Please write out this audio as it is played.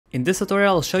In this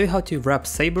tutorial, I'll show you how to wrap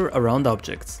Saber around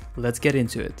objects. Let's get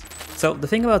into it. So the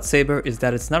thing about Saber is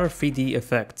that it's not a 3D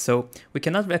effect, so we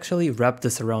cannot actually wrap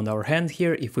this around our hand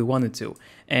here if we wanted to.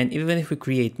 And even if we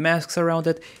create masks around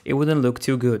it, it wouldn't look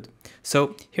too good.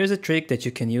 So here's a trick that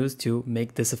you can use to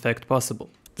make this effect possible.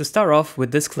 To start off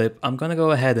with this clip, I'm gonna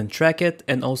go ahead and track it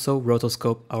and also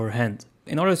rotoscope our hand.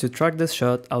 In order to track this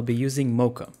shot, I'll be using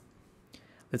Mocha.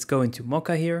 Let's go into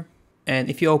Mocha here.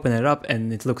 And if you open it up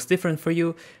and it looks different for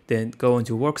you, then go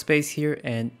into workspace here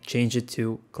and change it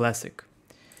to classic.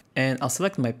 And I'll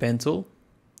select my pen tool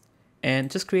and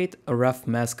just create a rough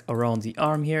mask around the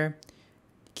arm here.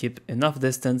 Keep enough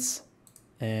distance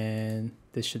and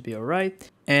this should be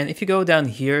alright. And if you go down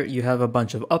here, you have a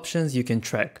bunch of options you can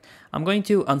track. I'm going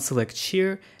to unselect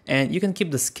shear, and you can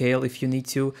keep the scale if you need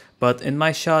to, but in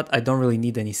my shot I don't really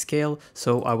need any scale,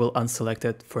 so I will unselect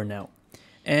it for now.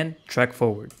 And track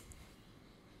forward.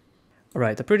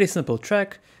 Alright, a pretty simple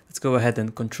track. Let's go ahead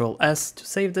and Ctrl S to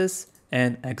save this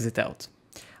and exit out.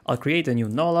 I'll create a new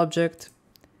null object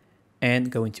and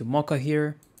go into Mocha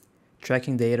here,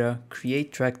 tracking data,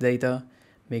 create track data,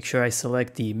 make sure I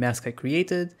select the mask I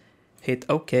created, hit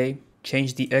OK,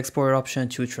 change the export option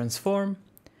to transform,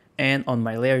 and on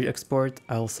my layer export,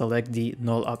 I'll select the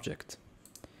null object.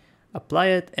 Apply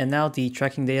it, and now the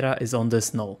tracking data is on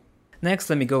this null. Next,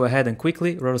 let me go ahead and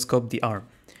quickly rotoscope the arm.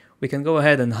 We can go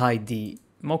ahead and hide the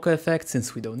Mocha effect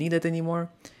since we don't need it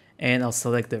anymore. And I'll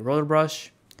select the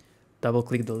Rotobrush, double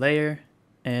click the layer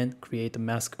and create a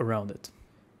mask around it.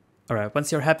 Alright,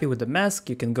 once you're happy with the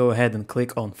mask, you can go ahead and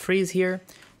click on freeze here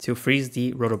to freeze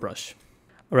the Rotobrush.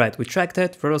 Alright, we tracked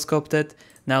it, rotoscoped it.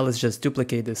 Now let's just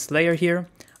duplicate this layer here.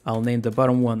 I'll name the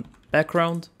bottom one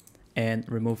background and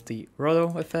remove the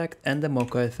Roto effect and the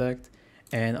Mocha effect.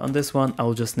 And on this one,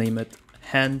 I'll just name it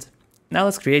hand. Now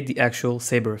let's create the actual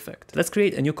Saber effect. Let's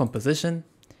create a new composition,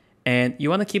 and you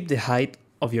want to keep the height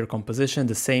of your composition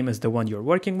the same as the one you're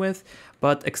working with,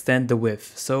 but extend the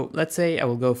width. So let's say I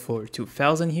will go for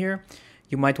 2000 here.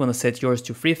 You might want to set yours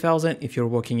to 3000 if you're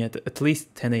working at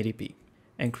least 1080p.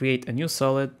 And create a new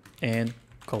solid and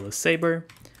call it Saber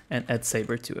and add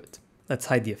Saber to it. Let's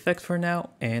hide the effect for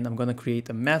now, and I'm going to create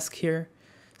a mask here,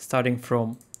 starting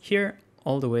from here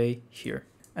all the way here.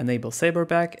 Enable Saber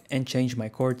back and change my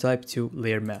core type to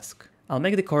layer mask. I'll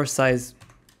make the core size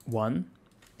 1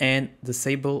 and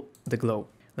disable the glow.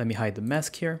 Let me hide the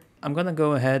mask here. I'm gonna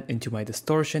go ahead into my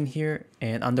distortion here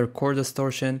and under core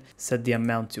distortion set the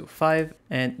amount to 5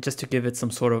 and just to give it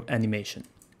some sort of animation.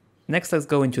 Next, let's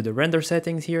go into the render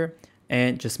settings here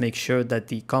and just make sure that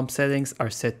the comp settings are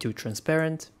set to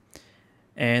transparent,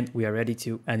 and we are ready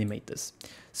to animate this.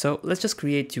 So let's just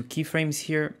create 2 keyframes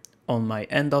here. On my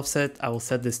end offset, I will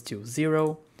set this to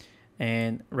 0,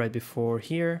 and right before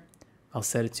here, I'll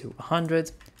set it to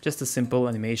 100, just a simple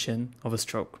animation of a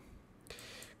stroke.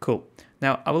 Cool.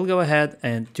 Now I will go ahead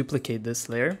and duplicate this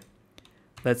layer.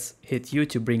 Let's hit U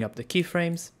to bring up the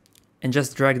keyframes, and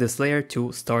just drag this layer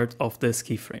to start off this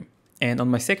keyframe. And on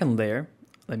my second layer,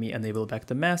 let me enable back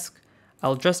the mask,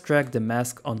 I'll just drag the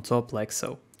mask on top like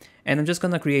so. And I'm just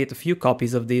gonna create a few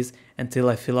copies of these until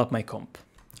I fill up my comp.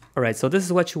 Alright, so this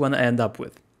is what you want to end up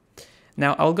with.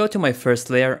 Now I'll go to my first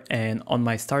layer, and on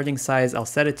my starting size I'll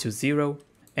set it to 0,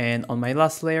 and on my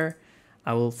last layer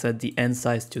I will set the end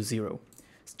size to 0,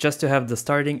 just to have the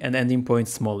starting and ending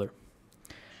points smaller.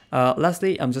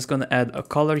 Lastly, I'm just going to add a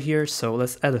color here, so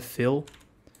let's add a fill,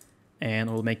 and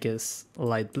we'll make this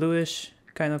light bluish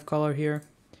kind of color here,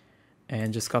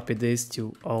 and just copy this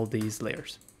to all these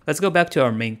layers. Let's go back to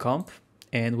our main comp,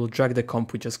 and we'll drag the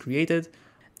comp we just created.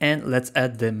 And let's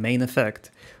add the main effect,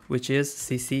 which is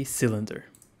CC cylinder.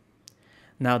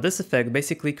 Now this effect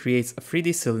basically creates a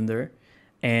 3D cylinder,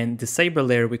 and the Saber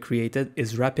layer we created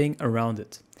is wrapping around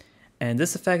it. And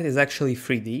this effect is actually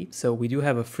 3D, so we do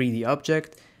have a 3D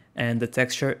object and the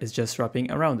texture is just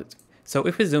wrapping around it. So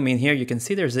if we zoom in here, you can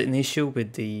see there's an issue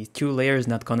with the 2 layers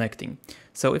not connecting.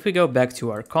 So if we go back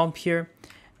to our comp here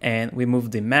and we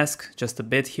move the mask just a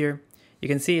bit here, you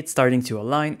can see it's starting to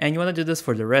align, and you want to do this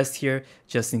for the rest here,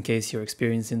 just in case you're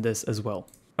experiencing this as well.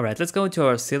 Alright, let's go into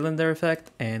our cylinder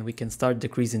effect, and we can start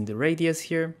decreasing the radius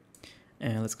here.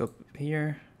 And let's go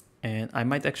here, and I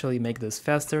might actually make this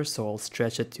faster, so I'll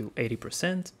stretch it to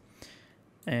 80%.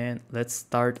 And let's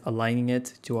start aligning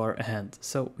it to our hand.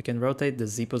 So we can rotate the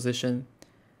Z position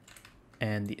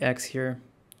and the X here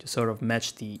to sort of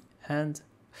match the hand.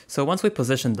 So once we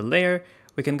position the layer,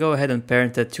 we can go ahead and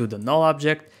parent it to the null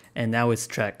object, and now it's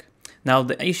track. Now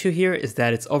the issue here is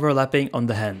that it's overlapping on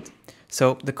the hand.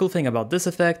 So the cool thing about this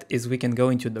effect is we can go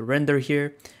into the render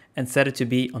here and set it to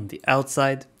be on the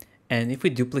outside, and if we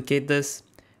duplicate this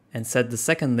and set the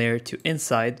second layer to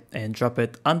inside and drop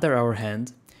it under our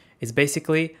hand, it's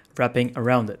basically wrapping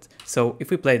around it. So if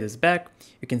we play this back,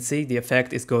 you can see the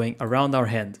effect is going around our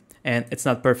hand. And it's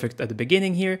not perfect at the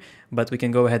beginning here, but we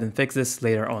can go ahead and fix this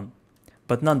later on.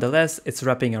 But nonetheless, it's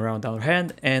wrapping around our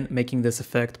hand and making this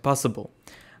effect possible.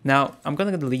 Now, I'm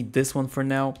gonna delete this one for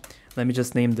now. Let me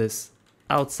just name this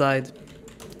outside.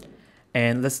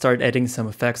 And let's start adding some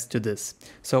effects to this.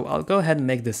 So I'll go ahead and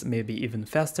make this maybe even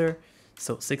faster.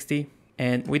 So 60.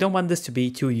 And we don't want this to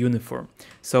be too uniform.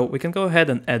 So we can go ahead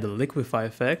and add a liquify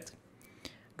effect.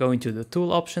 Go into the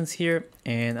tool options here,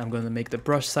 and I'm going to make the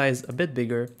brush size a bit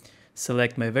bigger,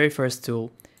 select my very first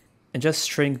tool, and just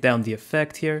shrink down the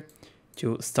effect here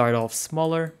to start off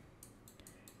smaller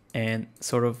and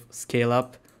sort of scale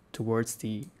up towards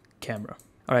the camera.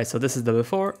 Alright, so this is the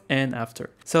before and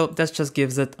after. So that just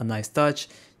gives it a nice touch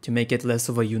to make it less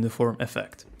of a uniform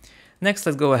effect. Next,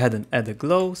 let's go ahead and add a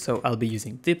glow. So I'll be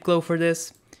using deep glow for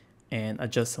this, and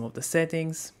adjust some of the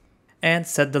settings and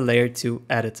set the layer to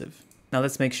additive. Now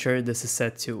let's make sure this is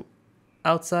set to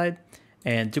outside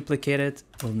and duplicate it.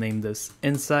 We'll name this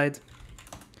inside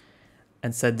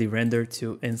and set the render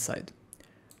to inside.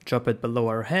 Drop it below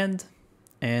our hand,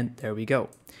 and there we go.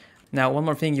 Now one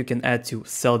more thing you can add to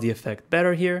sell the effect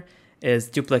better here is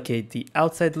duplicate the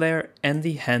outside layer and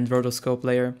the hand rotoscope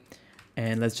layer,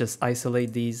 and let's just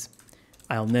isolate these.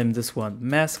 I'll name this one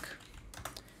mask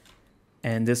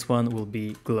and this one will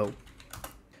be glow.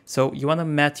 So you want to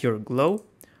mat your glow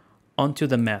onto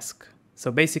the mask. So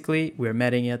basically we're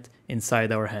matting it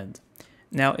inside our hand.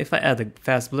 Now if I add a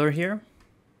fast blur here,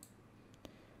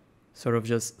 sort of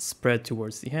just spread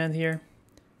towards the hand here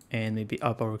and maybe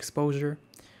up our exposure.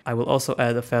 I will also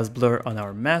add a fast blur on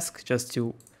our mask just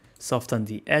to soften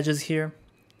the edges here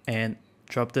and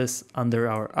drop this under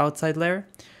our outside layer.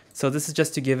 So this is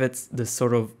just to give it this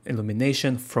sort of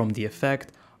illumination from the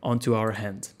effect onto our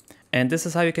hand. And this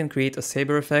is how you can create a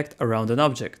Saber effect around an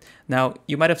object. Now,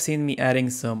 you might have seen me adding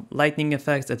some lightning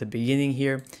effects at the beginning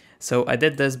here. So I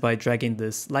did this by dragging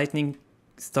this lightning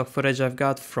stock footage I've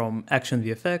got from Action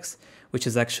VFX, which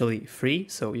is actually free.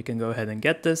 So you can go ahead and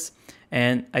get this.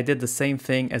 And I did the same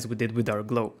thing as we did with our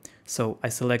glow. So I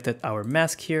selected our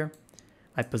mask here.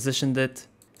 I positioned it,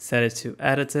 set it to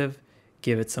additive,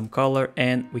 give it some color,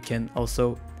 and we can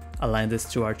also align this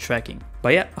to our tracking.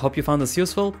 But yeah, I hope you found this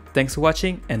useful. Thanks for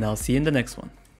watching, and I'll see you in the next one.